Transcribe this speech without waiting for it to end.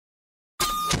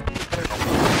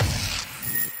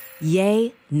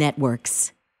Yay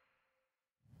Networks.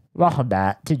 Welcome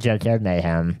back to Junkyard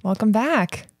Mayhem. Welcome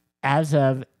back. As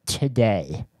of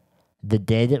today, the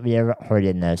day that we are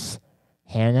recording this,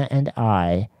 Hannah and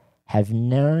I have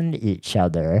known each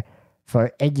other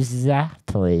for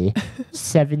exactly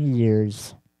 7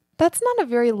 years. That's not a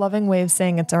very loving way of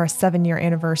saying it's our 7-year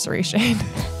anniversary, Shane.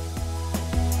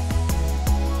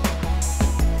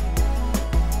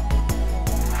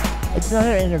 It's not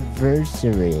our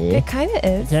anniversary. It kind of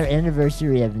is. It's our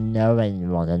anniversary of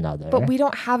knowing one another. But we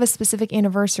don't have a specific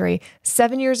anniversary.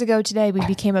 7 years ago today, we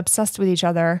became obsessed with each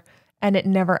other and it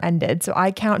never ended. So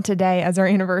I count today as our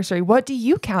anniversary. What do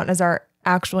you count as our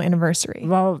actual anniversary?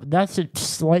 Well, that's a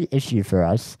slight issue for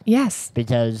us. Yes.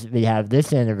 Because we have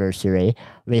this anniversary.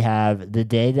 We have the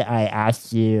day that I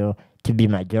asked you to be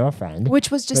my girlfriend.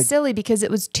 Which was just silly because it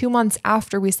was 2 months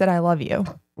after we said I love you.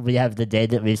 We have the day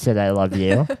that we said I love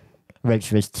you,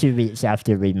 which was 2 weeks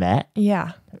after we met.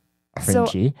 Yeah.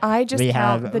 Frenchie. So I just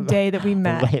count the day that we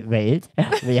met. Wait.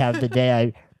 We have the day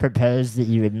I proposed that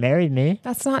you would marry me.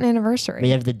 That's not an anniversary.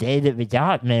 We have the day that we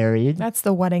got married. That's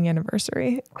the wedding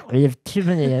anniversary. We have too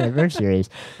many anniversaries.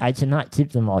 I cannot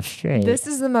keep them all straight. This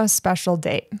is the most special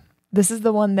date. This is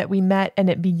the one that we met and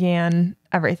it began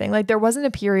everything. Like there wasn't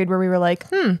a period where we were like,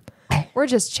 we're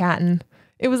just chatting.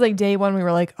 It was like day one, we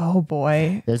were like, oh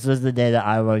boy. This was the day that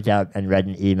I woke up and read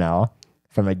an email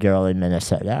from a girl in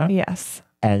Minnesota. Yes.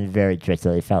 And very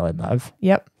quickly fell in love.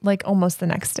 Yep. Like almost the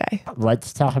next day.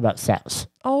 Let's talk about sex.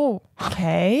 Oh,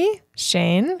 okay.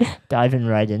 Shane. Diving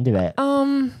right into it.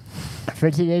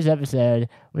 For today's episode,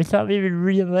 we thought we would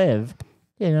relive,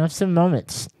 some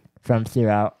moments from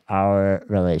throughout our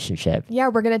relationship. Yeah,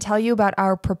 we're going to tell you about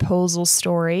our proposal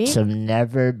story. Some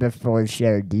never before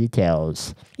shared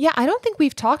details. Yeah, I don't think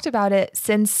we've talked about it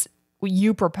since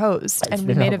you proposed. And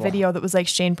we made a video that was like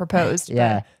Shane proposed.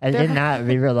 Yeah. And in that,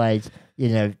 we were like,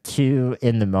 too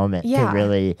in the moment to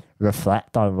really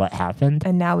reflect on what happened.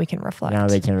 And now we can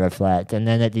reflect. And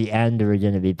then at the end, we're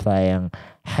going to be playing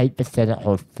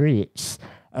Hypothetical Freaks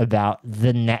about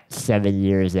the next 7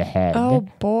 years ahead. Oh,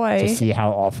 boy. To see how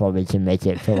awful we can make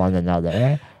it for one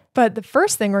another. But the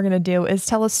first thing we're going to do is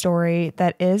tell a story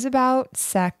that is about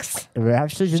sex. We're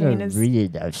actually going to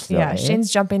read a story. Yeah,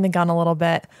 Shane's jumping the gun a little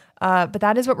bit. But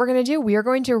that is what we're going to do. We are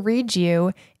going to read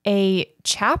you a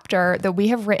chapter that we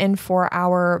have written for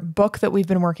our book that we've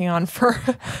been working on for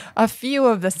a few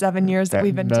of the 7 years that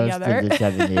we've been together. Most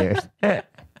of the 7 years.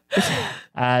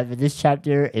 This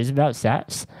chapter is about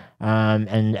sex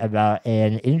and about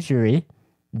an injury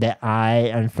that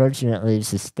I unfortunately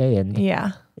sustained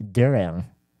during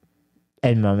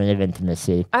a moment of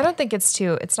intimacy. I don't think it's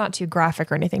not too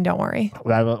graphic or anything. Don't worry.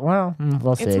 Well,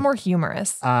 we'll see. It's more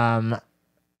humorous.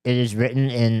 It is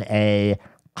written in a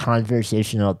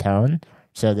conversational tone.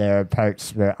 So there are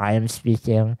parts where I am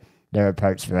speaking. There are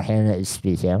parts where Hannah is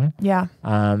speaking. Yeah.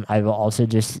 I will also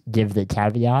just give the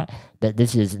caveat that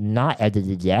this is not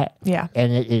edited yet. Yeah.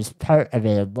 And it is part of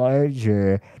a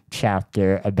larger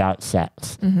chapter about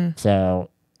sex. Mm-hmm.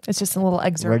 So it's just a little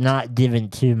excerpt. We're not giving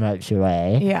too much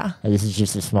away. Yeah. This is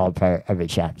just a small part of a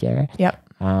chapter. Yep.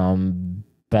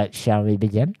 But shall we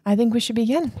begin? I think we should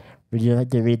begin. Would you like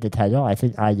to read the title? I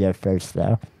think I go first,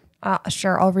 though.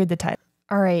 Sure, I'll read the title.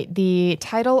 All right, the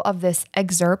title of this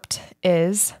excerpt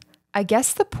is, I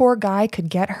Guess the Poor Guy Could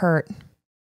Get Hurt.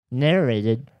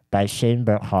 Narrated by Shane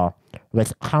Burkhall,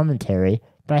 with commentary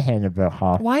by Hannah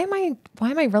Burkhall. Why am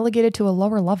I relegated to a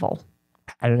lower level?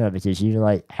 I don't know, because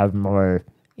you have more.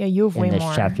 Yeah, you have way more in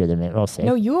this chapter than me. We'll see.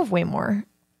 No, you have way more.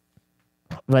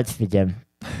 Let's begin.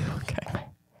 Okay.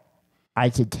 I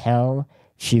could tell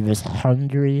she was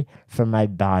hungry for my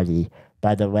body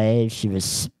by the way she was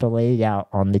splayed out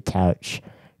on the couch,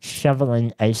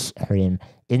 shoveling ice cream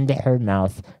into her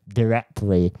mouth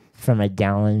directly from a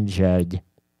gallon jug.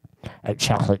 A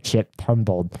chocolate chip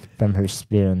tumbled from her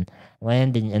spoon,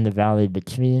 landing in the valley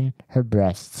between her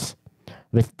breasts.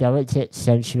 With delicate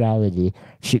sensuality,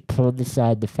 she pulled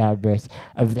aside the fabric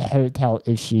of the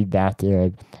hotel-issued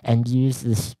bathrobe and used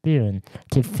the spoon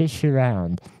to fish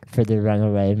around for the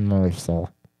runaway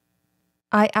morsel.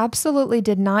 I absolutely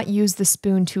did not use the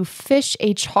spoon to fish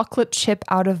a chocolate chip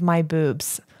out of my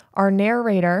boobs. Our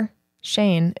narrator,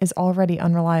 Shane, is already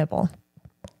unreliable.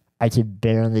 I could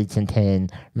barely contain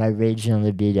my raging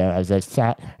libido as I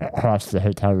sat across the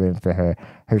hotel room for her,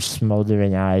 her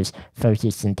smoldering eyes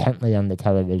focused intently on the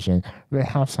television where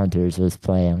House Hunters was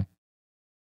playing.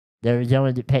 They were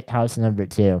going to pick house number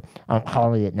 2. I'm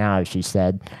calling it now, she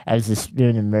said, as the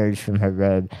spoon emerged from her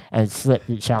robe and slipped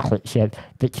the chocolate chip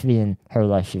between her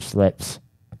luscious lips.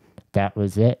 That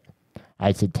was it.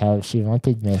 I could tell she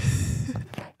wanted me.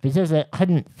 because I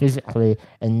couldn't physically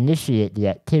initiate the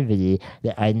activity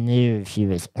that I knew she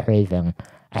was craving.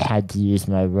 I had to use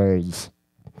my words.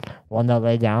 "Wanna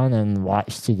lay down and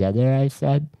watch together?" I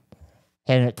said.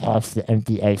 Hannah tossed the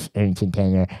empty ice cream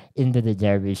container into the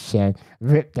garbage can,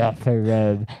 ripped off her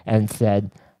robe, and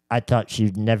said, "I thought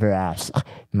you'd never ask,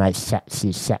 my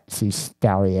sexy, sexy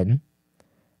stallion."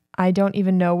 I don't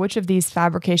even know which of these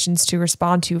fabrications to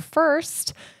respond to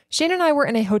first. Shane and I were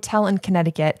in a hotel in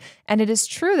Connecticut, and it is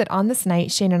true that on this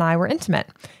night, Shane and I were intimate.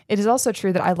 It is also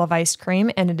true that I love ice cream,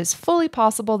 and it is fully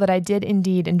possible that I did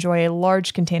indeed enjoy a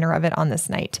large container of it on this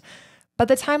night. But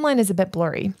the timeline is a bit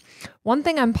blurry. One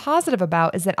thing I'm positive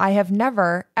about is that I have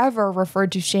never, ever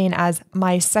referred to Shane as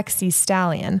my sexy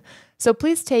stallion. So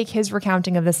please take his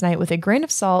recounting of this night with a grain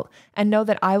of salt and know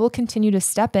that I will continue to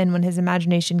step in when his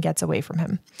imagination gets away from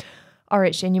him. All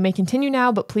right, Shane, you may continue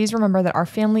now, but please remember that our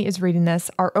family is reading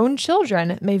this. Our own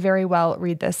children may very well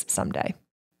read this someday.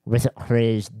 With a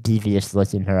crazed, devious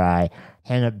look in her eye,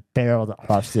 Hannah barreled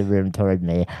across the room toward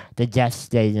me. The guests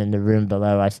staying in the room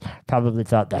below us probably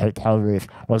thought the hotel roof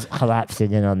was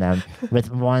collapsing in on them.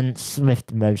 With one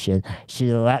swift motion,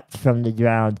 she leapt from the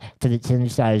ground to the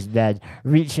king-size bed,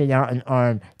 reaching out an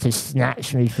arm to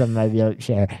snatch me from my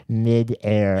wheelchair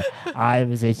mid-air. I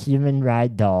was a human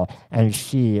ride doll, and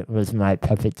she was my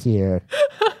puppeteer.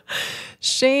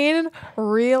 Shane,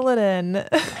 reel it in.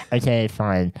 Okay,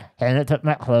 fine. Hannah took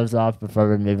my clothes off before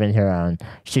removing her own.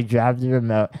 She grabbed the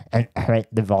remote and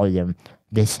cranked the volume.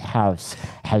 This house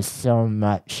has so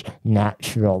much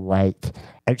natural light.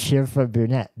 A cheerful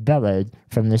brunette bellowed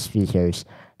from the speakers.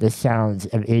 The sounds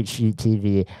of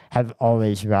HGTV have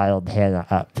always riled Hannah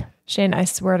up. Shane, I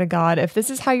swear to God, if this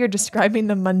is how you're describing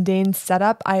the mundane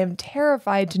setup, I am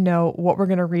terrified to know what we're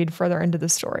going to read further into the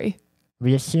story.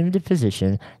 We assumed a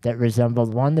position that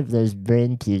resembled one of those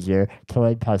brain teaser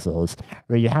toy puzzles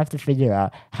where you have to figure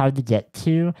out how to get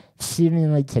two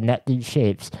seemingly connected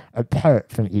shapes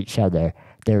apart from each other.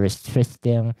 There was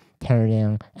twisting,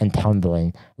 turning, and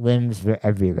tumbling. Limbs were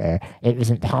everywhere. It was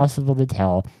impossible to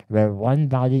tell where one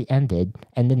body ended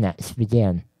and the next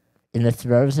began. In the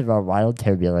throes of our wild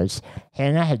turbulence,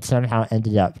 Hannah had somehow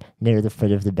ended up near the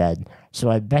foot of the bed, so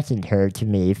I beckoned her to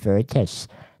me for a kiss.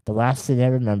 The last thing I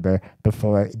remember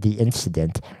before the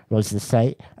incident was the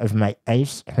sight of my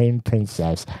ice cream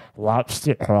princess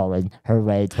lobster crawling her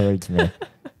way towards me.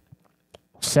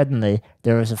 Suddenly,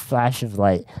 there was a flash of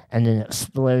light and an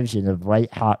explosion of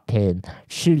white-hot pain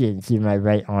shooting through my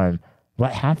right arm.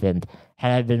 What happened?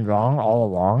 Had I been wrong all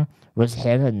along? Was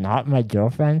Hannah not my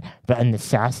girlfriend, but an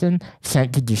assassin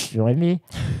sent to destroy me?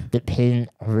 The pain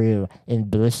grew in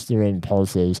blistering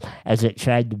pulses as I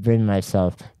tried to bring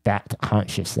myself back to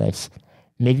consciousness.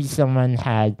 Maybe someone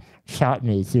had shot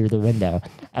me through the window.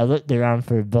 I looked around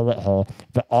for a bullet hole,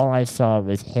 but all I saw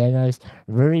was Hannah's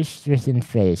worry-stricken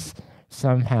face.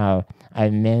 Somehow, I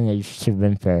managed to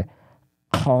whimper,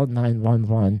 "Call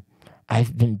 911.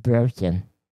 I've been broken."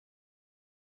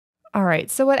 All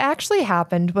right, so what actually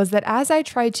happened was that as I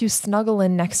tried to snuggle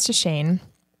in next to Shane,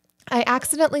 I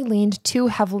accidentally leaned too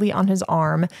heavily on his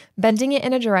arm, bending it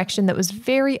in a direction that was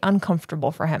very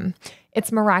uncomfortable for him.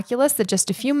 It's miraculous that just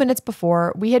a few minutes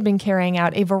before, we had been carrying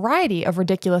out a variety of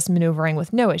ridiculous maneuvering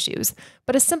with no issues,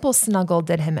 but a simple snuggle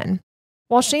did him in.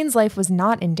 While Shane's life was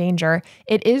not in danger,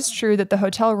 it is true that the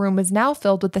hotel room was now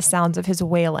filled with the sounds of his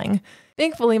wailing.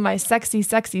 Thankfully, my sexy,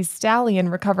 sexy stallion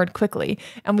recovered quickly,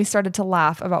 and we started to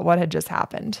laugh about what had just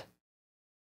happened.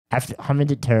 After coming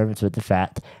to terms with the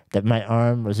fact that my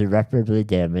arm was irreparably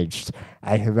damaged,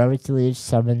 I heroically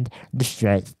summoned the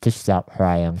strength to stop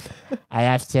crying. I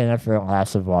asked Hannah for a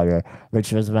glass of water,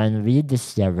 which was when we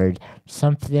discovered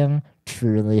something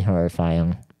truly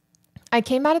horrifying. I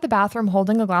came out of the bathroom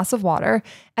holding a glass of water,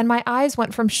 and my eyes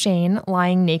went from Shane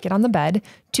lying naked on the bed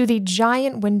to the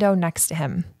giant window next to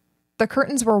him. The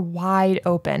curtains were wide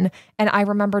open, and I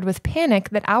remembered with panic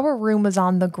that our room was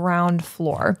on the ground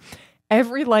floor.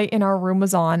 Every light in our room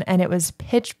was on, and it was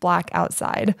pitch black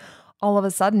outside. All of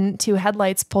a sudden, two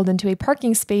headlights pulled into a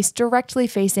parking space directly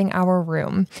facing our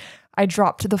room. I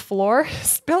dropped to the floor,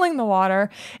 spilling the water,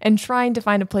 and trying to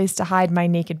find a place to hide my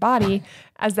naked body.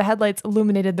 As the headlights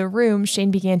illuminated the room, Shane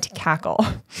began to cackle.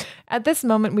 At this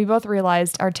moment, we both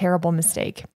realized our terrible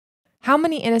mistake. How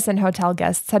many innocent hotel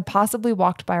guests had possibly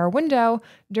walked by our window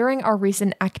during our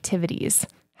recent activities?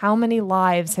 How many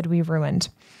lives had we ruined?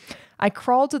 I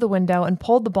crawled to the window and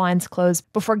pulled the blinds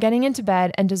closed before getting into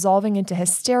bed and dissolving into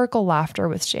hysterical laughter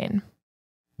with Shane.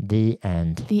 The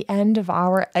end. The end of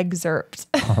our excerpt.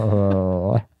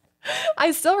 Oh.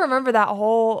 I still remember that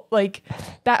whole,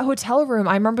 that hotel room.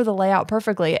 I remember the layout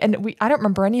perfectly. And I don't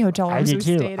remember any hotel rooms I we did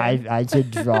too. stayed in. I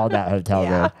did draw that hotel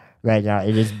room. right now.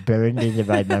 It is burned into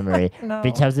my memory No.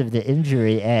 because of the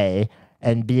injury, A,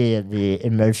 and B, the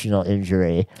emotional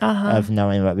injury of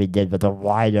knowing what we did with a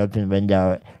wide open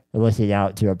window looking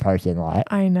out to a parking lot.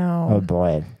 I know. Oh,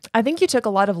 boy. I think you took a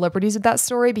lot of liberties with that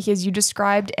story because you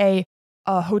described a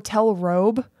hotel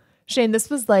robe. Shane, this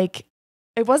was like,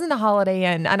 it wasn't a Holiday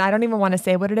Inn, and I don't even want to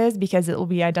say what it is because it will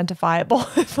be identifiable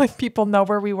if like people know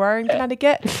where we were in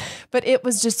Connecticut. But it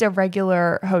was just a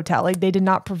regular hotel. Like they did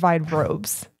not provide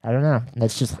robes. I don't know.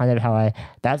 That's just kind of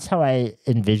that's how I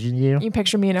envision you. You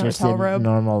picture me in a just hotel in robe.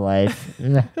 normal life.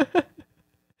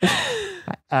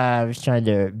 I was trying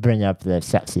to bring up the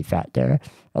sexy factor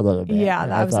a little bit. Yeah,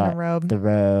 And I was in a thought robe. The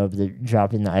robe, the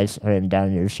dropping the ice cream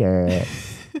down your shirt.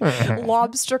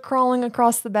 Lobster crawling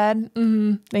across the bed.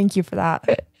 Thank you for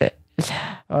that.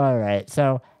 All right.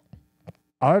 So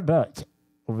our book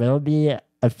will be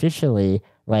officially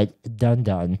like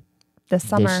done This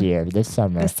summer. this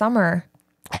summer. This summer.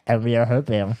 And we are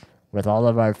hoping, with all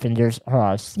of our fingers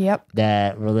crossed, Yep.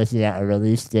 that we're looking at a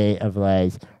release date of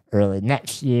like early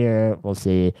next year. We'll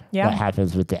see Yeah. what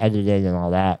happens with the editing and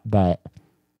all that. But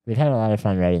we've had a lot of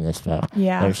fun writing this book.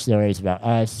 Yeah. There's stories about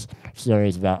us,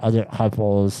 stories about other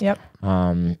couples. Yep.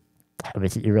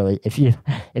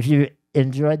 If you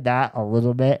enjoyed that a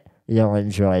little bit, you'll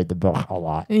enjoy the book a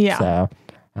lot. Yeah. So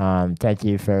thank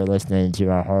you for listening to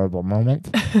our horrible moment.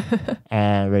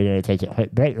 And we're going to take a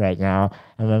quick break right now.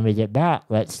 And when we get back,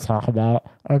 let's talk about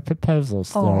our proposal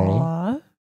story. Aww.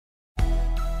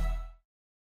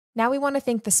 Now we want to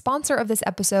thank the sponsor of this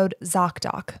episode,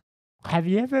 ZocDoc. Have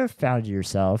you ever found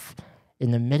yourself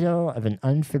in the middle of an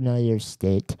unfamiliar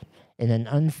state, in an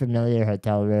unfamiliar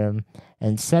hotel room,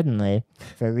 and suddenly,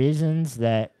 for reasons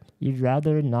that you'd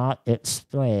rather not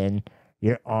explain,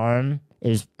 your arm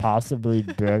is possibly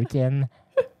broken?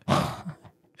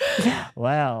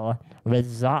 Well,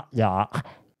 with ZocDoc,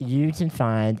 you can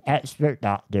find expert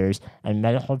doctors and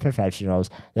medical professionals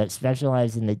that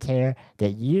specialize in the care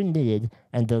that you need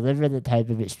and deliver the type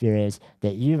of experience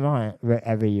that you want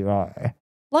wherever you are.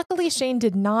 Luckily, Shane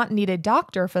did not need a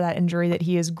doctor for that injury that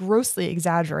he is grossly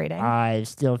exaggerating. I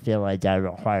still feel like I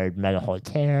required medical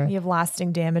care. You have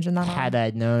lasting damage in that Had arm.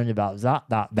 I known about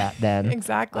ZocDoc back then,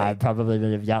 Exactly. I probably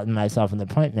would have gotten myself an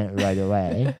appointment right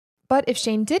away. But if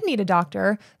Shane did need a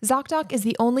doctor, ZocDoc is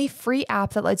the only free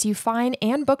app that lets you find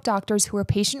and book doctors who are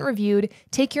patient reviewed,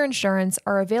 take your insurance,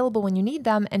 are available when you need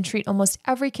them, and treat almost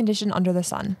every condition under the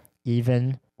sun.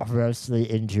 Even grossly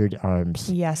injured arms.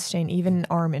 Yes, Shane, even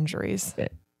arm injuries.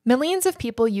 Millions of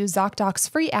people use ZocDoc's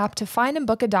free app to find and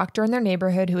book a doctor in their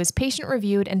neighborhood who is patient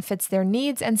reviewed and fits their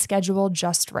needs and schedule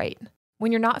just right.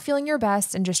 When you're not feeling your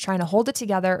best and just trying to hold it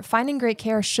together, finding great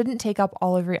care shouldn't take up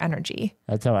all of your energy.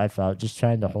 That's how I felt, just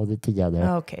trying to hold it together.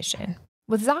 Okay, Shane.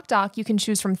 With ZocDoc, you can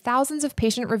choose from thousands of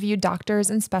patient-reviewed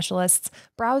doctors and specialists,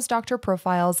 browse doctor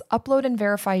profiles, upload and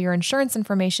verify your insurance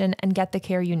information, and get the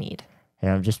care you need.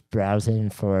 And I'm just browsing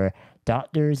for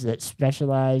doctors that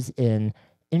specialize in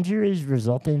injuries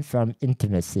resulting from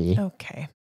intimacy. Okay.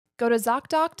 Go to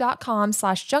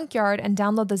ZocDoc.com/junkyard and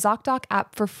download the ZocDoc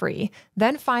app for free.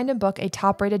 Then find and book a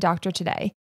top-rated doctor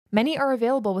today. Many are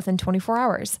available within 24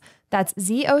 hours. That's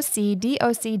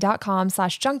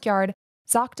ZocDoc.com/junkyard,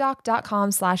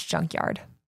 ZocDoc.com/junkyard.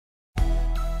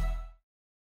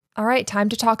 All right, time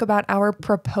to talk about our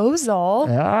proposal.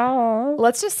 Oh.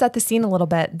 Let's just set the scene a little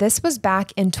bit. This was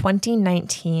back in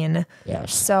 2019.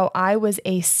 Yes. So I was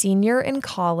a senior in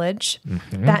college.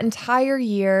 That entire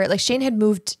year, like Shane had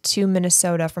moved to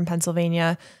Minnesota from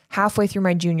Pennsylvania halfway through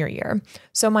my junior year.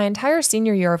 So my entire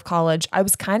senior year of college, I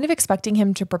was kind of expecting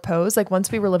him to propose. Like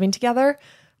once we were living together,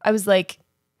 I was like,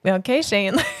 okay,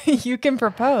 Shane, you can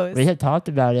propose. We had talked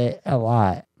about it a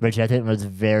lot, which I think was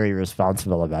very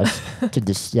responsible of us to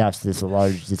discuss this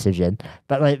large decision.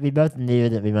 But like we both knew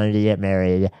that we wanted to get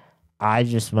married. I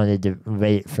just wanted to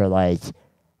wait for like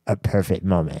a perfect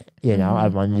moment. You know, I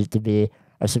wanted it to be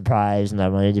a surprise and I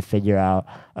wanted to figure out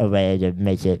a way to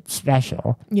make it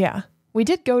special. Yeah. We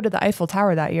did go to the Eiffel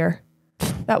Tower that year.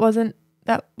 That wasn't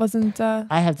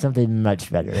I had something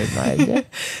much better in mind.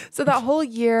 So that whole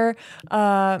year,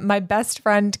 my best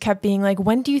friend kept being like,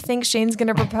 when do you think Shane's going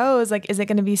to propose? Like, is it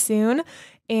going to be soon?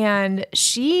 And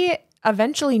she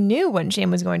eventually knew when Shane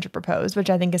was going to propose, which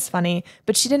I think is funny,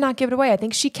 but she did not give it away. I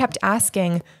think she kept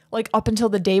asking like up until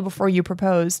the day before you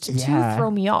proposed to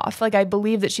throw me off. Like I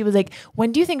believe that she was like,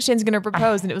 when do you think Shane's going to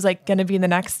propose? And it was like going to be the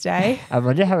next day. I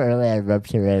wonder how early I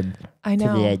roped her in I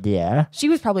know. to the idea. She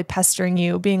was probably pestering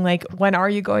you, being like, when are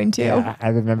you going to? Yeah, I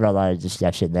remember a lot of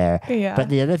discussion there. Yeah. But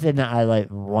the other thing that I like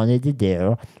wanted to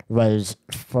do was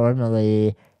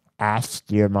formally ask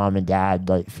your mom and dad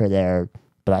like for their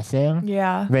blessing.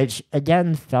 Yeah. Which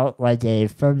again felt like a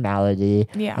formality.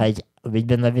 Yeah. Like we'd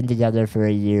been living together for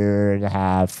a year and a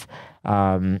half.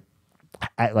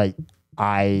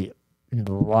 I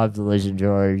loved Liz and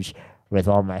George with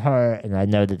all my heart, and I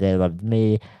know that they loved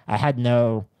me. I had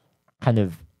no kind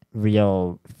of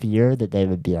real fear that they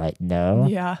would be like, no.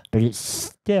 Yeah. But it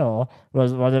still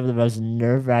was one of the most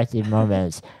nerve-wracking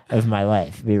moments of my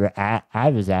life. I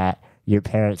was at your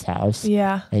parents' house.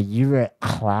 Yeah. And you were at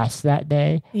class that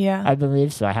day, Yeah. I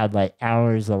believe. So I had like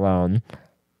hours alone.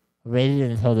 Waited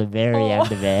until the very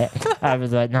end of it. I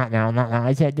was like, not now.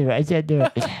 I can't do it.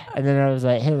 And then I was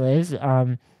like, hey, Liz,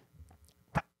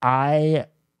 I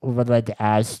would like to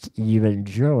ask you and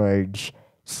George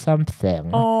something.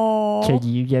 Oh. Could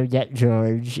you go get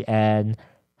George and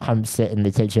come sit in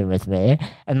the kitchen with me?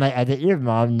 And like, I think your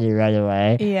mom knew right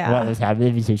away what was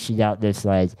happening because she got this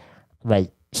like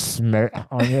smirk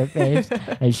on her face,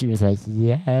 and she was like,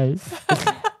 yes.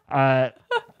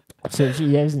 So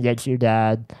she goes and gets your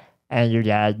dad, and your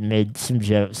dad made some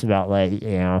jokes about like,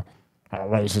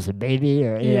 what is this, a baby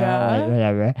or like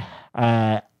whatever.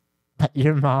 But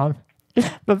your mom,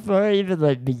 before I even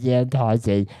like began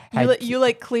talking, you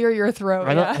like clear your throat.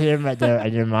 I don't clear my throat,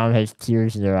 and your mom has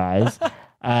tears in her eyes.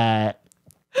 And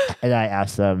I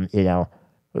asked them,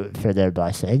 for their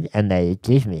blessing, and they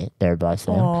gave me their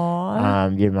blessing.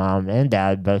 Your mom and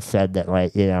dad both said that,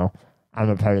 like, I'm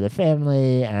a part of the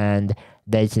family, and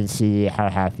they can see how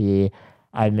happy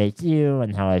I make you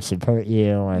and how I support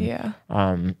you,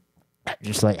 and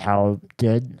just like how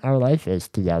good our life is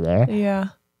together. Yeah.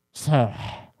 So,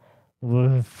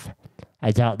 woof,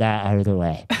 I got that out of the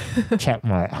way. Check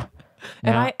mark.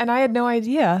 Now, And I had no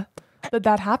idea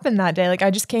that happened that day. Like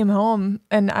I just came home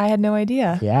and I had no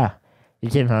idea. Yeah. You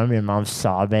came home, your mom's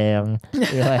sobbing.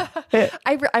 You're like,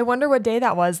 I wonder what day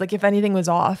that was. Like if anything was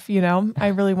off, I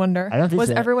really wonder. I don't think was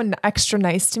so. everyone extra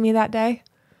nice to me that day?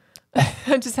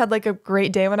 I just had like a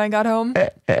great day when I got home.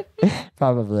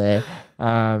 Probably.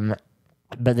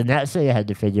 But the next thing I had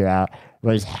to figure out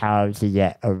was how to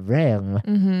get a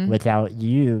ring without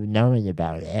you knowing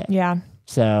about it. Yeah.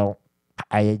 So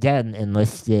I again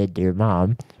enlisted your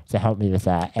mom to help me with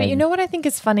that. But you know what I think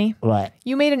is funny? What?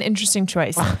 You made an interesting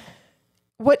choice.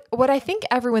 What I think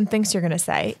everyone thinks you're going to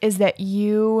say is that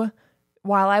you,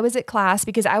 while I was at class,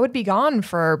 because I would be gone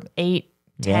for 8-10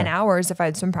 hours if I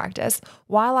had swim practice,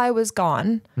 while I was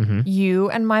gone, you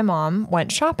and my mom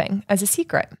went shopping as a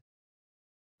secret.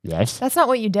 Yes. That's not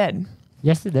what you did.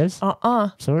 Yes, it is.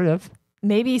 Sort of.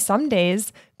 Maybe some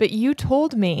days, but you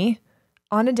told me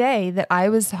on a day that I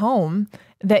was home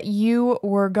that you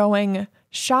were going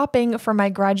shopping for my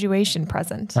graduation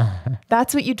present.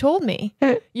 That's what you told me.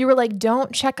 You were like,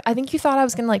 don't check. I think you thought I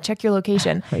was going to like check your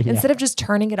location instead of just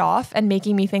turning it off and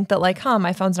making me think that like,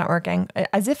 my phone's not working,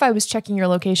 as if I was checking your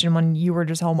location when you were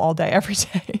just home all day, every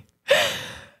day.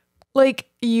 Like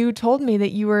you told me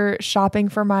that you were shopping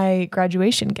for my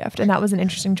graduation gift, and that was an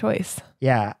interesting choice.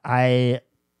 Yeah, I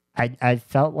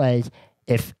felt like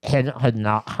if Hannah had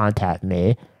not contacted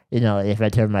me, if I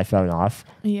turned my phone off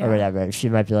or whatever, she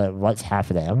might be like, what's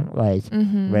happening? Like,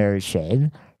 where is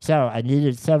Shane? So I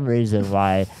needed some reason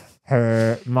why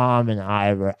her mom and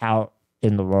I were out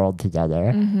in the world together.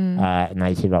 And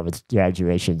I came up with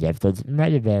graduation gift, which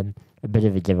might have been a bit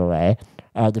of a giveaway.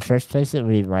 The first place that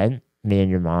we went, me and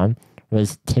your mom,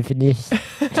 was Tiffany's.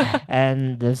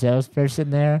 And the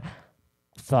salesperson there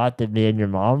thought that me and your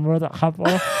mom were the couple.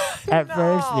 At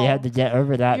first, we had to get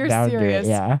over that boundary. Serious?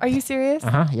 Yeah. Are you serious?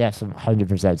 Yes, I'm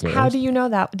 100% serious. How do you know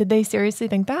that? Did they seriously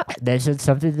think that? They said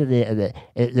something to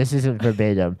this isn't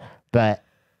verbatim, but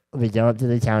we go up to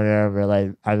the counter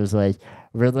and I was like,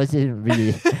 we're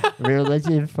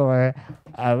looking for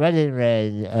a wedding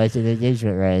ring, like an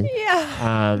engagement ring.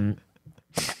 Yeah.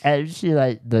 And she,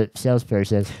 the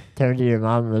salesperson, turned to your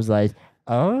mom and was like,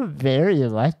 oh, very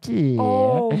lucky.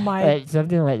 Oh my.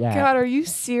 Something like that. God, are you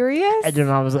serious? And your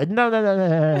mom was like, no.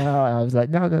 And I was like,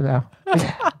 no.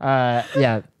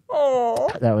 Yeah.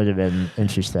 Oh. That would have been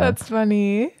interesting. That's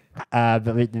funny.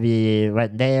 But we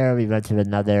went there. We went to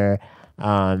another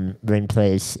ring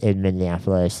place in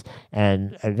Minneapolis.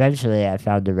 And eventually I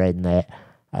found a ring that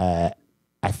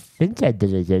I think I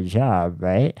did a good job,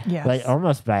 right? Yes.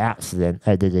 Almost by accident,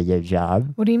 I did a good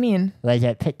job. What do you mean?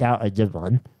 I picked out a good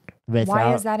one.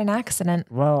 Why is that an accident?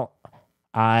 Well,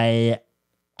 I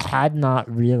had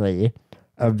not really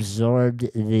absorbed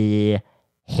the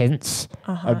hints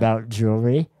about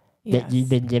jewelry that you've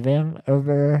been giving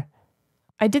over.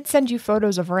 I did send you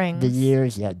photos of rings. The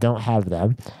years, don't have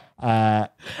them.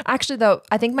 Actually, though,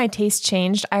 I think my taste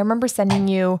changed. I remember sending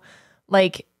you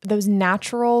those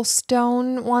natural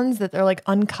stone ones that they're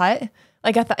uncut.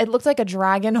 Like I thought it looked like a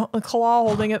dragon claw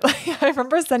holding it. I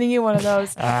remember sending you one of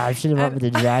those. I should have went with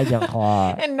the dragon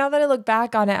claw. And now that I look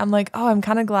back on it, I'm like, oh, I'm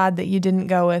kind of glad that you didn't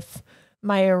go with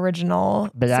my original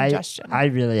suggestion. I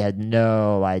really had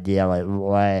no idea like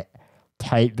what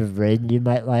type of ring you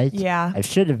might like. Yeah. I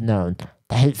should have known.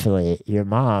 Thankfully, your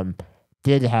mom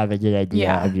did have a good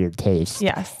idea of your taste.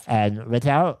 Yes. And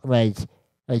without like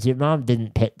your mom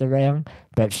didn't pick the ring,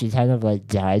 but she kind of like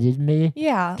guided me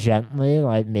gently,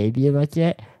 like maybe look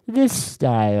at this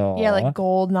style. Yeah, like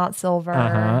gold, not silver.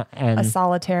 And a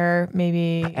solitaire,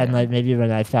 maybe. And like maybe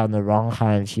when I found the wrong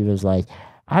kind, she was like,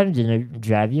 I'm gonna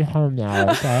drive you home now,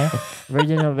 okay? We're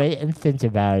gonna wait and think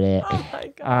about it. Oh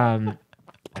my God.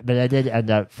 But I did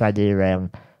end up finding a ring.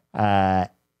 And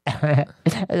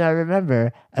I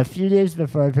remember a few days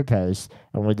before I proposed,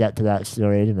 and we'll get to that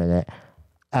story in a minute,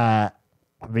 Hannah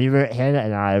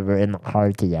and I were in the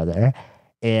car together,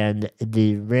 and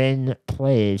the ring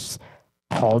place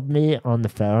called me on the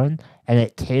phone, and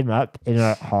it came up in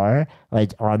our car,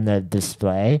 like on the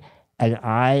display, and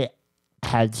I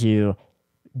had to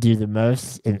do the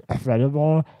most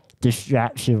incredible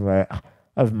distraction work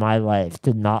of my life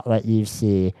to not let you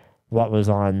see what was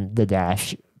on the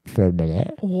dash for a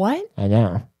minute. What? I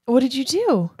know. What did you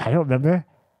do? I don't remember.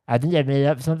 I think I made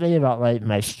up something about like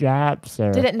my straps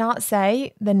or... Did it not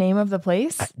say the name of the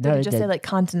place? No, Did it just say like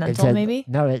Continental said, maybe?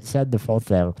 No, it said the full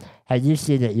thing. Had you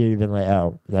seen it, you'd have been like,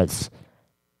 oh, that's...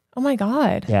 Oh my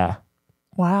God. Yeah.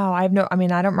 Wow. I don't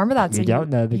remember that. You don't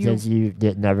know because you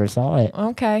never saw it.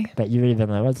 Okay. But you would have been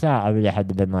like, what's that? I would have had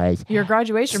to been like... Your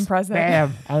graduation present.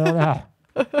 Bam! I don't know.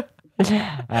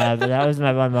 But that was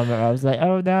my one moment where I was like,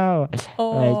 oh no.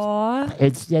 Aww. Like,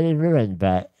 it's getting ruined,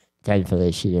 but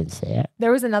thankfully she didn't say it.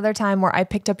 There was another time where I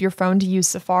picked up your phone to use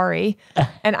Safari,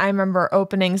 and I remember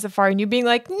opening Safari and you being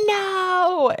like,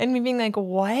 no! And me being like,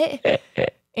 what?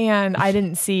 And I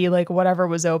didn't see like whatever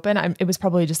was open. It was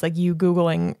probably just like you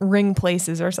Googling ring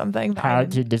places or something. How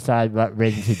to decide what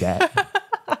ring to get.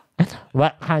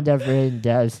 What kind of ring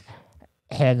does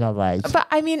Hannah like? But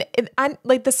I mean,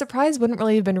 like the surprise wouldn't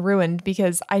really have been ruined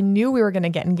because I knew we were going to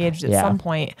get engaged at some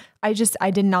point. I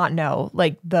did not know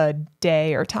like the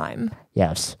day or time.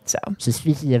 Yes. So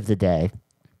speaking of the day.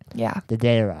 Yeah. The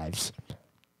day arrives.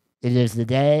 It is the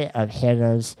day of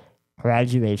Hannah's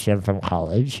graduation from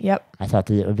college. Yep. I thought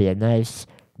that it would be a nice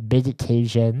big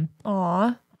occasion.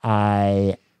 Aw.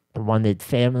 I wanted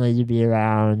family to be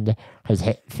around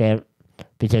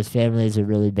because family is a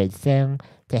really big thing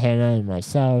to Hannah and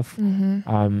myself.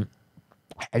 Mm-hmm.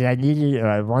 And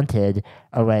I wanted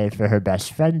a way for her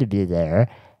best friend to be there.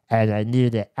 And I knew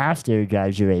that after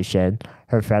graduation,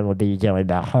 her friend would be going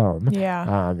back home.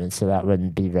 Yeah. And so that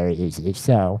wouldn't be very easy.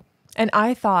 So. And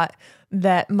I thought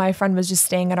that my friend was just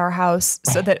staying at our house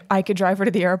so that I could drive her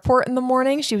to the airport in the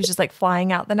morning. She was just like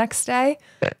flying out the next day.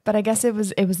 But I guess it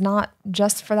was not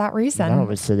just for that reason. No, it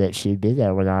was so that she'd be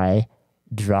there when I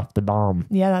dropped the bomb.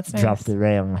 Yeah, that's nice. Dropped the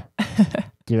ring.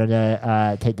 Do you want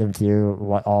to take them through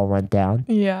what all went down?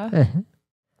 Yeah.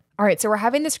 All right, so we're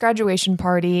having this graduation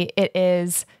party. It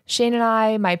is Shane and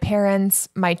I, my parents,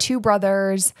 my two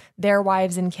brothers, their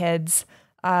wives and kids,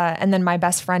 and then my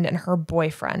best friend and her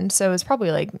boyfriend. So it was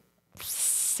probably like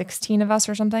 16 of us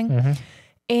or something. Mm-hmm.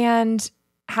 And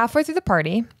halfway through the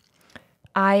party,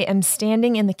 I am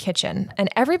standing in the kitchen and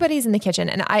everybody's in the kitchen.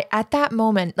 And at that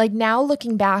moment, like now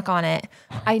looking back on it,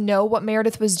 I know what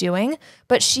Meredith was doing,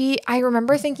 but I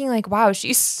remember thinking like, wow,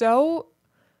 she's so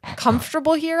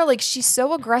comfortable here. Like she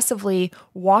so aggressively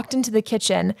walked into the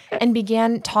kitchen and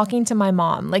began talking to my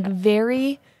mom, like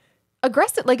very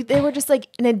aggressive. Like they were just like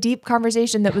in a deep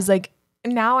conversation that was like,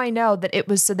 now I know that it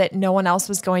was so that no one else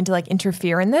was going to like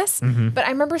interfere in this. Mm-hmm. But I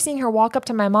remember seeing her walk up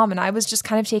to my mom and I was just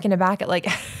kind of taken aback at like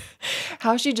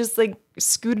how she just like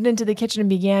scooted into the kitchen and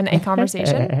began a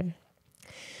conversation.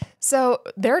 So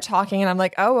they're talking and I'm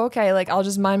like, oh, okay. Like I'll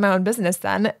just mind my own business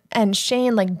then. And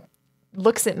Shane like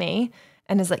looks at me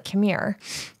and is like, come here.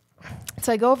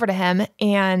 So I go over to him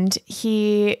and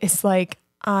he is like,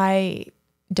 I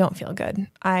don't feel good.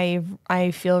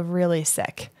 I feel really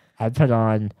sick. I put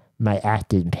on my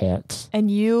acting pants.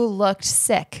 And you looked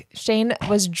sick. Shane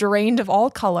was drained of all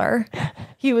color.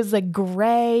 He was like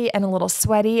gray and a little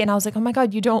sweaty. And I was like, oh my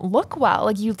God, you don't look well.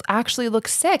 Like you actually look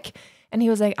sick. And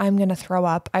he was like, I'm going to throw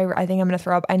up. I think I'm going to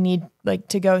throw up. I need like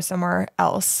to go somewhere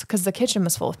else because the kitchen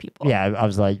was full of people. Yeah. I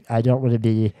was like, I don't want to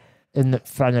be in the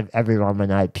front of everyone when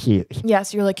I puke. Yeah.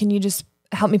 So you're like, can you just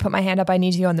help me put my hand up? I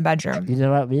need to go in the bedroom. You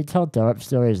know what? We told throw up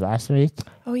stories last week.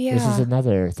 Oh yeah. This is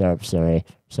another throw up story,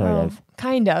 sort of.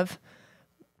 Kind of.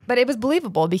 But it was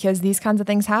believable because these kinds of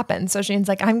things happen. So Shane's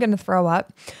like, I'm going to throw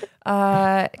up.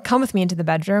 Come with me into the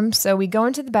bedroom. So we go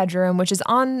into the bedroom, which is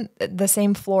on the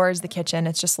same floor as the kitchen.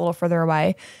 It's just a little further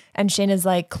away. And Shane is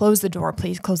like, close the door,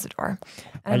 please. Close the door.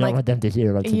 And I don't want them to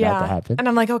hear what's about to happen. And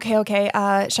I'm like, okay.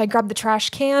 Should I grab the trash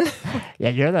can? Yeah,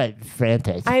 you're like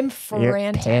frantic. I'm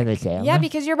frantic. You're panicking. Yeah,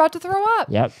 because you're about to throw up.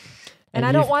 Yep. And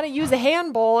I don't want to use a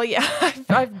hand bowl. Yeah,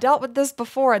 I've dealt with this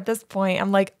before at this point.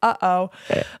 I'm like, uh-oh.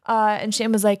 And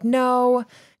Shane was like, no,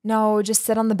 just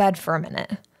sit on the bed for a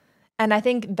minute. And I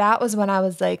think that was when I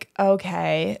was like,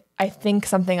 okay, I think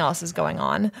something else is going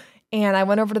on. And I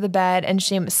went over to the bed and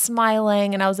Shane was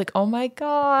smiling and I was like, oh my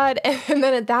God. And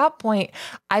then at that point,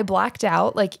 I blacked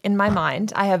out. Like in my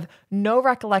mind, I have no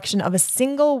recollection of a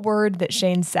single word that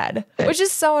Shane said, which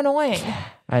is so annoying.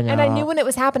 I know. And I knew when it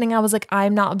was happening, I was like,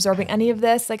 I'm not absorbing any of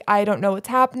this. Like, I don't know what's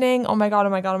happening. Oh my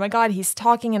God. He's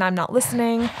talking and I'm not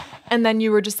listening. And then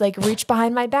you were just like, reach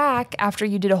behind my back after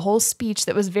you did a whole speech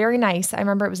that was very nice. I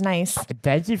remember it was nice.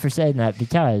 Thank you for saying that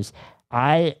because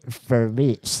I, for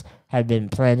weeks, had been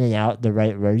planning out the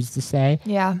right words to say.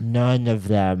 Yeah. None of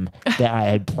them that I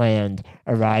had planned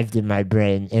arrived in my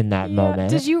brain in that moment.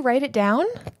 Did you write it down?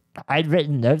 I'd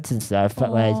written notes and stuff,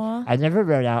 but like I never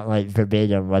wrote out like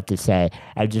verbatim what to say.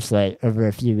 I just like over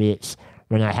a few weeks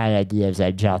when I had ideas,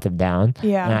 I'd jot them down.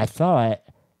 Yeah. And I thought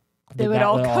they would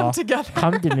all come together.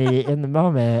 Come to me in the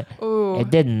moment. Ooh. It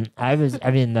didn't.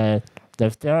 The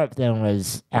throw up thing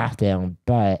was acting,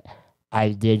 but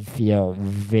I did feel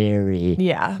very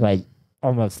like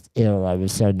almost ill. I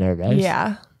was so nervous.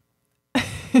 Yeah.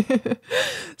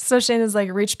 So Shane is like,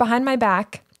 reach behind my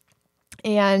back.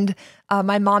 And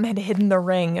my mom had hidden the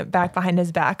ring back behind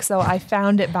his back. So I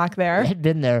found it back there. It had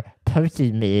been there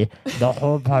posting me the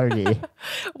whole party.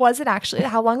 Was it actually?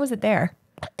 How long was it there?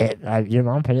 Your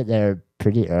mom put it there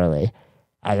pretty early.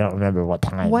 I don't remember what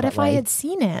time. What if I had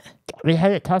seen it? We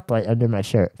had it tucked like under my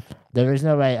shirt. There was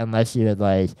no way unless you had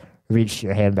like reached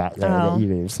your hand back there that you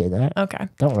would have seen that. Okay.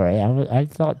 Don't worry. I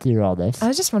thought through all this. I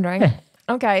was just wondering.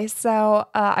 Okay, so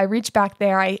I reach back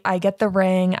there. I get the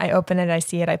ring. I open it. I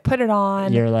see it. I put it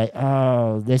on. You're like,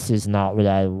 oh, this is not what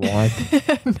I want.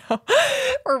 No,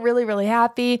 we're really, really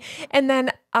happy. And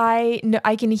then I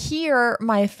can hear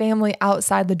my family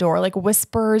outside the door, like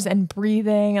whispers and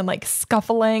breathing and like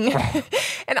scuffling.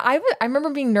 And I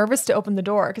remember being nervous to open the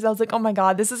door because I was like, oh my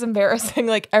God, this is embarrassing.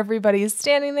 Like everybody is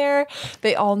standing there.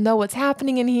 They all know what's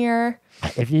happening in here.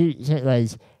 If you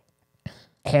like...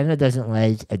 Hannah doesn't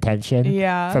like attention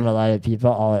from a lot of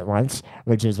people all at once,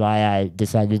 which is why I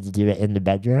decided to do it in the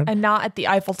bedroom. And not at the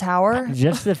Eiffel Tower.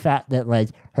 Just the fact that like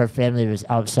her family was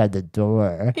outside the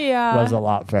door was a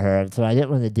lot for her. So I didn't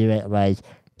want to do it like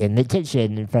in the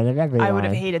kitchen in front of everyone. I would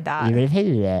have hated that. You would have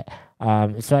hated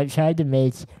it. So I tried to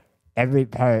make every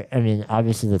part,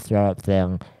 obviously the throw up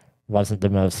thing wasn't the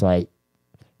most like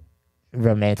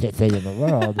romantic thing in the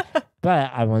world.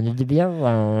 But I wanted to be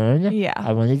alone. Yeah.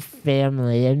 I wanted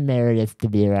family and Meredith to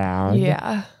be around.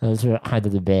 Yeah. Those were kind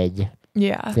of the big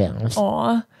things.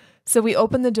 Aw. So we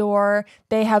open the door.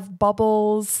 They have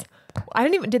bubbles.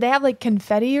 Did they have like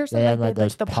confetti or something? They had like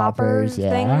those the poppers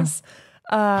things.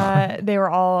 They were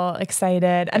all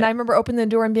excited. And I remember opening the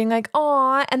door and being like,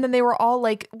 aw. And then they were all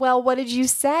like, well, what did you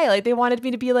say? Like they wanted me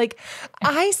to be like,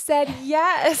 I said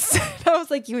yes. And I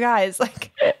was like, you guys,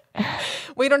 like...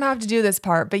 we don't have to do this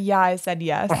part, but I said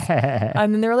yes.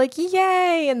 And then they were like,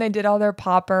 yay. And they did all their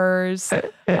poppers.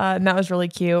 And that was really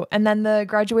cute. And then the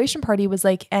graduation party was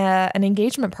like an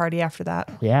engagement party after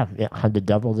that. Yeah, had to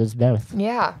double this both.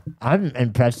 Yeah. I'm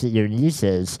impressed that your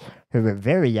nieces, who were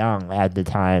very young at the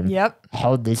time,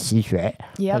 held this secret.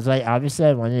 I was like, obviously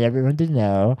I wanted everyone to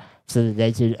know so that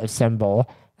they could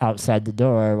assemble outside the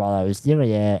door while I was doing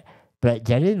it. But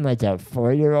getting like a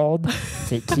 4-year-old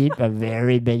to keep a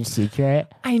very big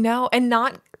secret. I know. And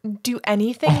not do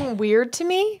anything weird to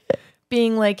me.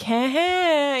 Being like,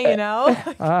 heh, you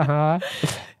know?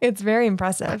 It's very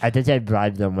impressive. I think I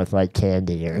bribed them with like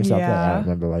candy or something. I don't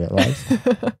remember what it was.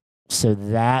 So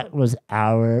that was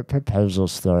our proposal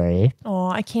story. Oh,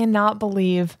 I cannot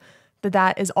believe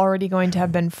that is already going to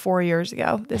have been 4 years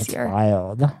ago this year.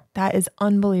 Wild. That is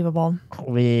unbelievable.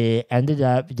 We ended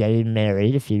up getting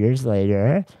married a few years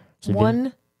later. So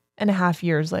 1.5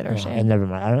 years later, Shane. And never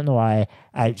mind. I don't know why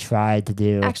I tried to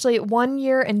do... Actually, 1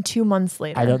 year and 2 months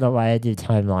later. I don't know why I do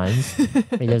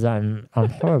timelines because I'm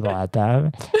horrible at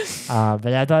them.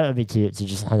 But I thought it would be cute to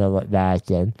just kind of look back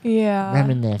and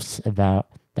reminisce about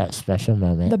that special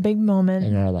moment. The big moment.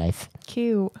 In our life.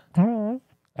 Cute.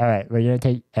 All right, we're going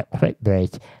to take a quick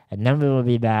break, and then we will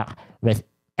be back with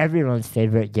everyone's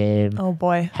favorite game. Oh,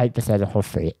 boy. Hypothetical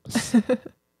Freaks.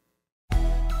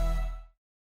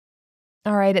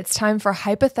 All right, it's time for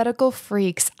Hypothetical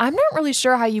Freaks. I'm not really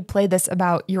sure how you play this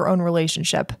about your own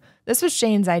relationship. This was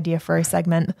Shane's idea for a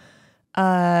segment.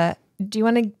 Do you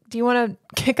want to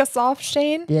kick us off,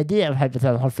 Shane? The idea of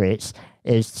hypothetical freaks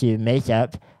is to make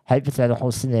up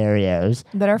hypothetical scenarios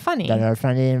That are funny.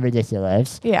 And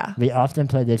ridiculous. Yeah. We often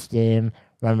play this game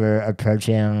when we're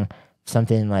approaching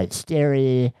something like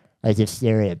scary, like a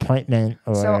scary appointment.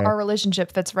 Or So our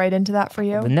relationship fits right into that for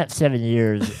you? the next 7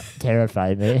 years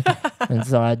terrified me. And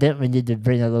so I think we need to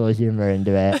bring a little humor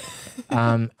into it.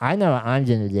 I know what I'm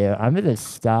going to do. I'm going to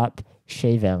stop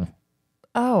shaving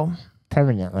Oh,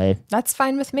 permanently. that's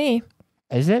fine with me.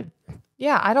 Is it?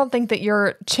 Yeah, I don't think that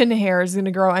your chin hair is going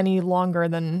to grow any longer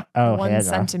than Oh, 1 Hannah.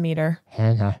 centimeter.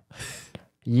 Hannah,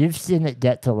 you've seen it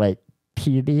get to like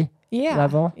puberty Yeah.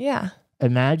 level? Yeah.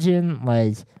 Imagine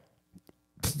like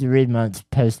 3 months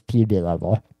post puberty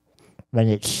level when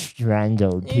it's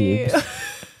strangled pubes.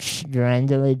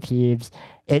 Strangly pubes.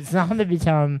 It's not going to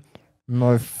become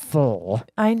more full,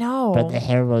 I know. but the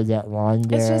hair will get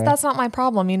longer. It's just that's not my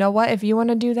problem. You know what? If you want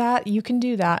to do that, you can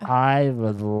do that. I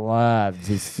would love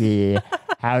to see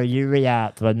how you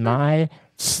react when my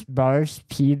sparse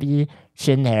puby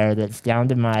chin hair that's down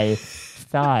to my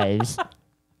thighs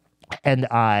and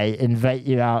I invite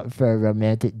you out for a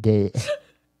romantic date.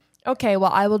 Okay,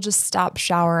 well, I will just stop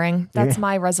showering. That's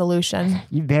my resolution.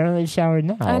 You barely shower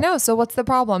now. I know. So what's the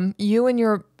problem? You and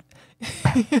your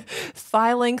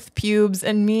thigh-length pubes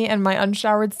and me and my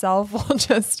unshowered self will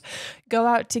just go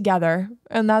out together.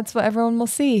 And that's what everyone will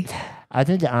see. I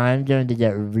think I'm going to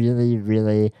get really,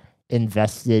 really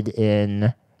invested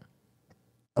in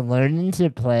learning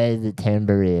to play the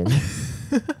tambourine,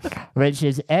 which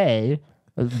is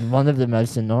one of the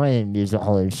most annoying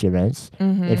musical instruments,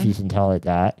 if you can call it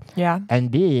that. Yeah. And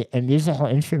B, a musical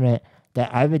instrument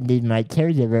that I would need my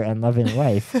caregiver and loving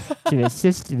wife to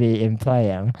assist me in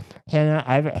playing. Hannah,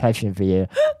 I have a question for you.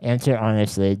 Answer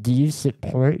honestly. Do you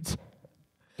support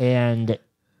and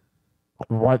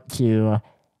want to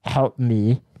help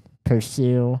me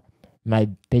pursue my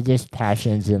biggest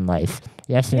passions in life?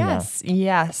 Yes or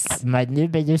Yes. no? My new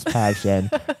biggest passion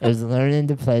is learning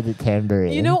to play the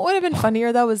tambourine. You know what would have been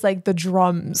funnier though was like the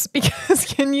drums, because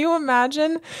can you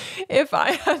imagine if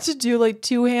I had to do like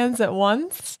 2 hands at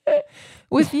once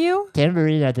with you?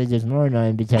 Tambourine, I think, is more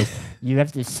annoying because you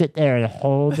have to sit there and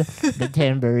hold the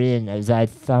tambourine as I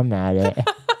thumb at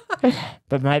it.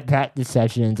 But my practice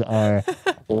sessions are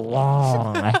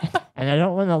long. And I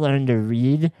don't want to learn to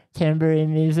read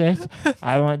tambourine music.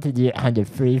 I want to do it kind of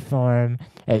freeform,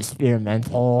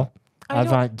 experimental,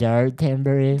 avant-garde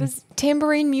tambourine. Does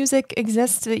tambourine music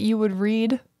exist that you would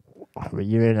read?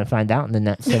 You're going to find out in the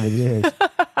next 7 years.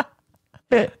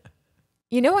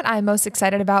 You know what I'm most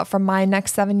excited about for my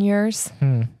next 7 years?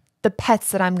 The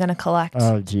pets that I'm going to collect.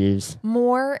 Oh, jeez.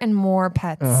 More and more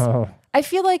pets. Oh, I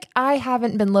feel like I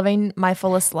haven't been living my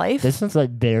fullest life. this one's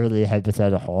like barely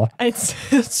hypothetical.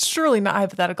 It's truly not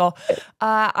hypothetical.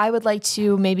 I would like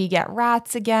to maybe get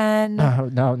rats again. Oh,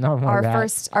 no more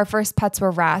rats. Our first pets were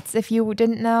rats, if you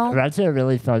didn't know. Rats are a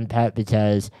really fun pet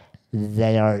because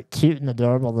they are cute and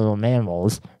adorable little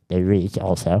mammals. They reek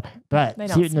also, but They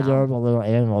don't cute and smell. adorable little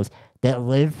animals that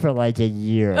live for like a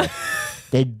year.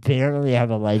 They barely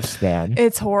have a lifespan.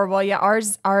 It's horrible. Yeah,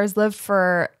 ours lived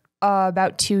for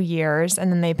about 2 years,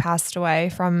 and then they passed away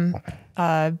from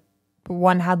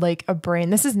one had like a brain.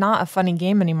 This is not a funny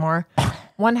game anymore.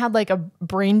 One had like a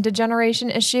brain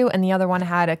degeneration issue, and the other one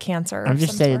had a cancer. I'm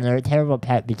just saying they're a terrible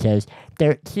pet because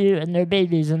they're cute and they're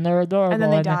babies and they're adorable. And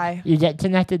then they die. You get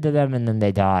connected to them and then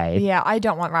they die. Yeah, I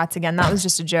don't want rats again. That was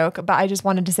just a joke, but I just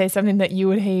wanted to say something that you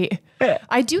would hate.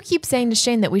 I do keep saying to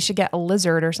Shane that we should get a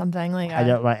lizard or something. Like I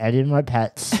don't want any more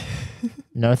pets.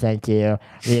 No, thank you.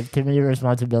 We have too many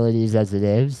responsibilities as it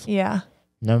is. Yeah.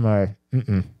 No more.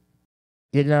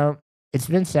 You know, it's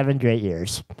been 7 great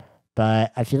years,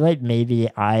 but I feel like maybe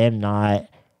I am not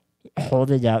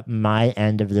holding up my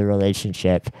end of the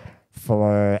relationship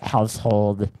for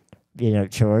household,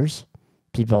 chores.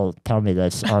 People tell me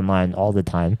this online all the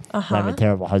time. I'm a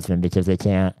terrible husband because they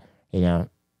can't, do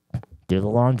the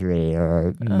laundry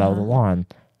or mow the lawn.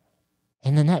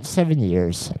 In the next 7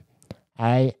 years,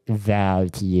 I vow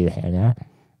to you, Hannah,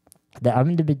 that I'm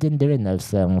going to begin doing those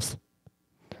things.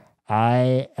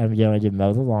 I am going to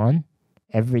mow the lawn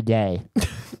every day.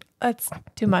 That's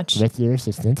too much. With your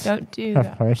assistance. Don't do of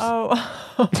that. course. Oh.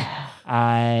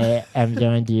 I am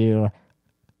going to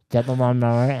get the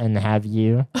lawnmower and have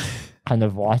you kind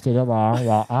of walk it along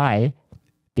while I,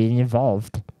 being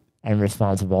involved and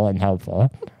responsible and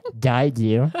helpful, guide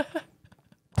you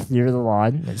through the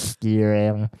lawn,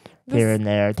 steering here and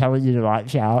there, telling you to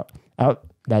watch out. Oh,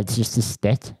 that's just a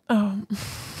stick. Oh.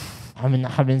 I'm gonna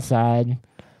come inside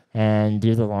and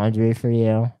do the laundry for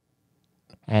you.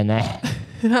 And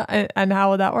And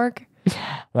how would that work?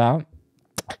 well,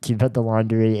 to put the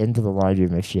laundry into the laundry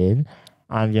machine,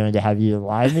 I'm going to have you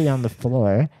lie me on the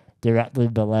floor directly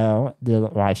below the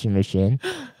washing machine.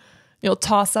 You'll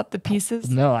toss up the pieces?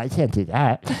 No, I can't do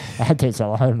that. That takes a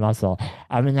lot of muscle.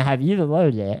 I'm going to have you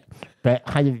load it, but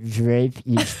kind of drape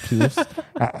each piece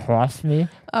across me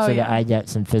that I get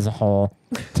some physical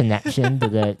connection to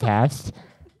the cast.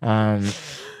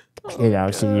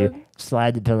 So you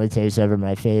slide the pillowcase over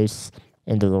my face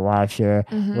into the washer.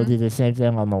 We'll do the same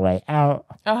thing on the way out,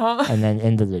 and then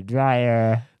into the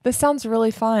dryer. This sounds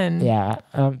really fun. Yeah,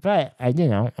 but I'm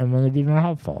going to be more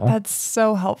helpful. That's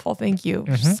so helpful. Thank you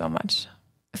so much.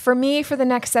 For me, for the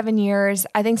next 7 years,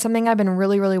 I think something I've been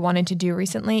really, really wanting to do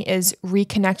recently is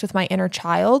reconnect with my inner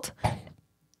child.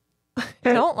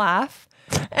 Don't laugh.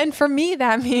 And for me,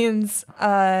 that means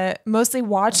mostly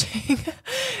watching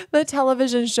the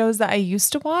television shows that I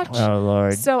used to watch. Oh,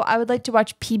 Lord. So I would like to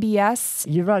watch PBS.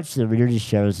 You watched the weirdest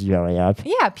shows growing up.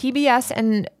 Yeah, PBS.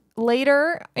 And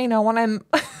later, when I'm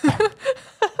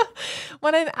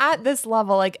when I'm at this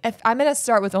level, like if I'm going to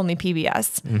start with only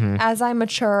PBS. As I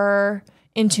mature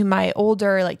into my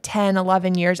older, like 10,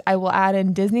 11 years, I will add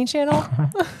in Disney Channel.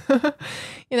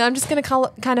 I'm just going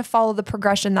to kind of follow the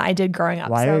progression that I did growing up.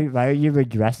 Why are you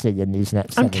regressing in these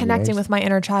next 7 I'm connecting with my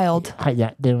inner child,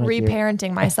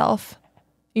 reparenting myself.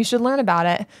 You should learn about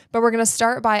it. But we're going to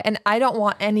start by, and I don't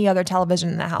want any other television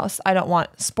in the house. I don't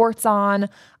want sports on.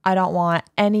 I don't want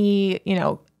any,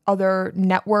 other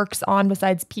networks on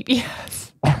besides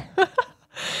PBS.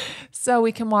 So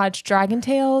we can watch Dragon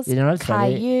Tales, what's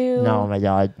Caillou, funny? No, my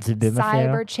God,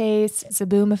 Cyber Chase,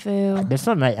 Zaboomafoo. This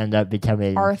one might end up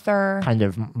becoming Arthur. Kind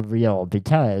of real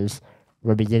because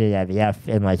we're beginning IVF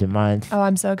in like a month. Oh,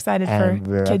 I'm so excited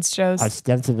for kids shows.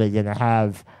 Ostensibly going to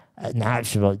have an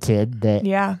actual kid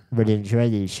that would enjoy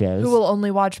these shows. Who will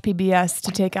only watch PBS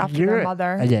to take after their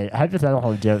mother. Again,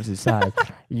 hypothetical jokes aside,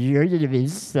 you're going to be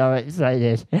so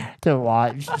excited to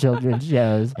watch children's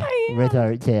shows with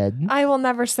our kid. I will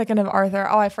never sicken of Arthur.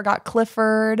 Oh, I forgot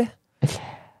Clifford.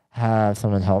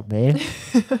 Someone help me.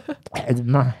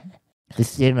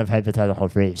 This game of hypothetical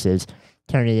freaks is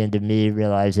turning into me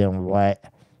realizing what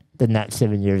the next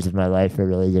 7 years of my life are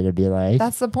really going to be like.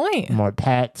 That's the point. More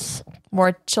pets.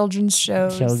 More children's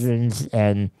shows. Children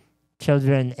and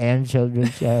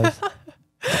children's shows.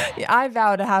 I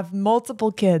vow to have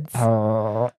multiple kids.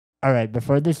 Oh, all right.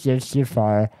 Before this goes too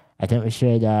far, I think we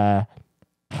should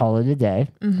call it a day.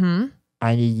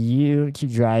 I need you to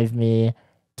drive me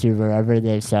to wherever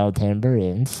they sell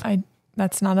tambourines.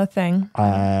 That's not a thing.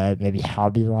 Maybe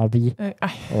Hobby Lobby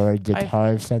or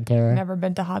Guitar Center. Never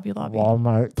been to Hobby Lobby.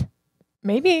 Walmart.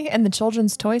 Maybe in the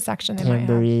children's toy section.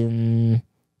 Tambourine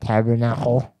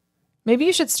Tabernacle. Maybe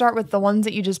you should start with the ones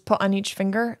that you just put on each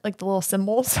finger, like the little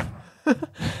symbols.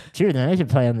 True, then I could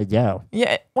play on the go.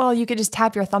 Yeah, well, you could just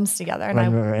tap your thumbs together. And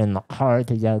when we're in the car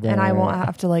together. And I won't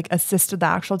have to assist with the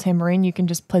actual tambourine. You can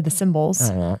just play the symbols. I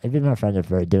don't know. It'd be more fun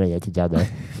if we're doing it together,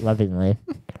 lovingly.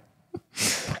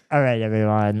 All right,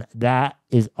 everyone. That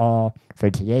is all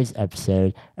for today's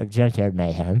episode of Junkyard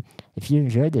Mayhem. If you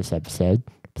enjoyed this episode,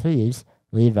 please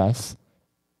leave us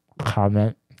a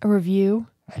comment. A review.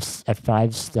 A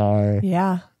 5-star.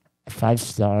 Yeah. 5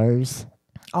 stars.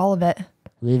 All of it.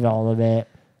 Leave all of it.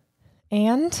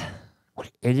 And?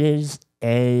 It is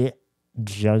a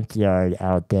junkyard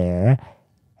out there.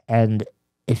 And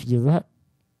if you look...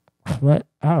 What?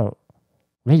 Oh.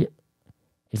 Wait.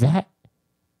 Is that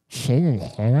Shane and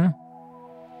Hannah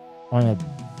on a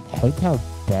hotel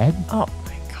bed? Oh,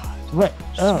 my God. What?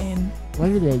 Shane. Oh. What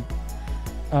are they...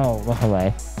 Oh, look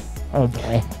away. Oh,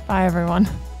 boy. Bye, everyone.